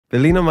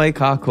Belina mai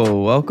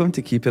kako, welcome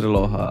to Keep It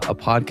Aloha, a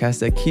podcast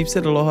that keeps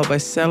it aloha by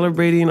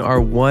celebrating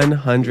our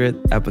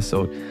 100th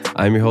episode.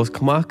 I'm your host,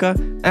 Kamaka,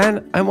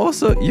 and I'm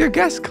also your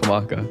guest,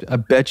 Kamaka. I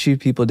bet you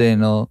people didn't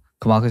know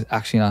Kamaka's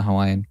actually not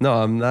Hawaiian. No,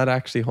 I'm not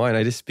actually Hawaiian.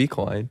 I just speak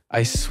Hawaiian.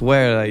 I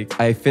swear,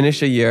 I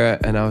finished a year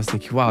and I was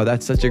thinking, wow,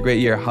 that's such a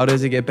great year. How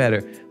does it get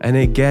better? And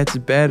it gets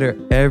better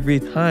every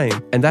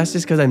time. And that's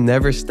just because I'm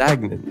never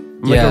stagnant.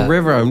 I'm like a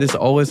river. I'm just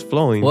always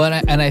flowing. Well,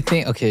 and I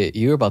think, okay,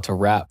 you were about to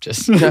rap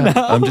just Yeah,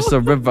 I'm just a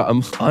river.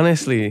 I'm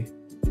honestly,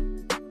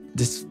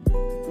 just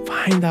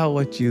find out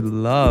what you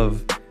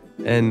love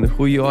and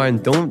who you are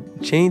and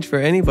don't change for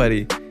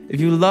anybody.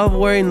 If you love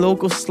wearing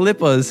local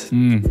slippers,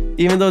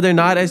 even though they're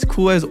not as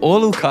cool as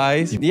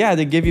olukais, yeah,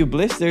 they give you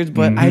blisters,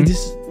 but I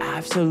just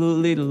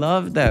absolutely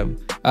love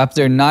them.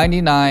 After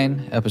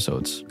 99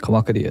 episodes,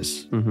 Kamaka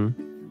Dias,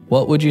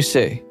 what would you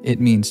say it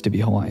means to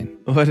be Hawaiian?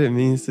 What it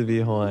means to be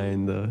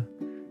Hawaiian,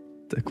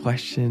 the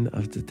question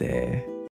of the day.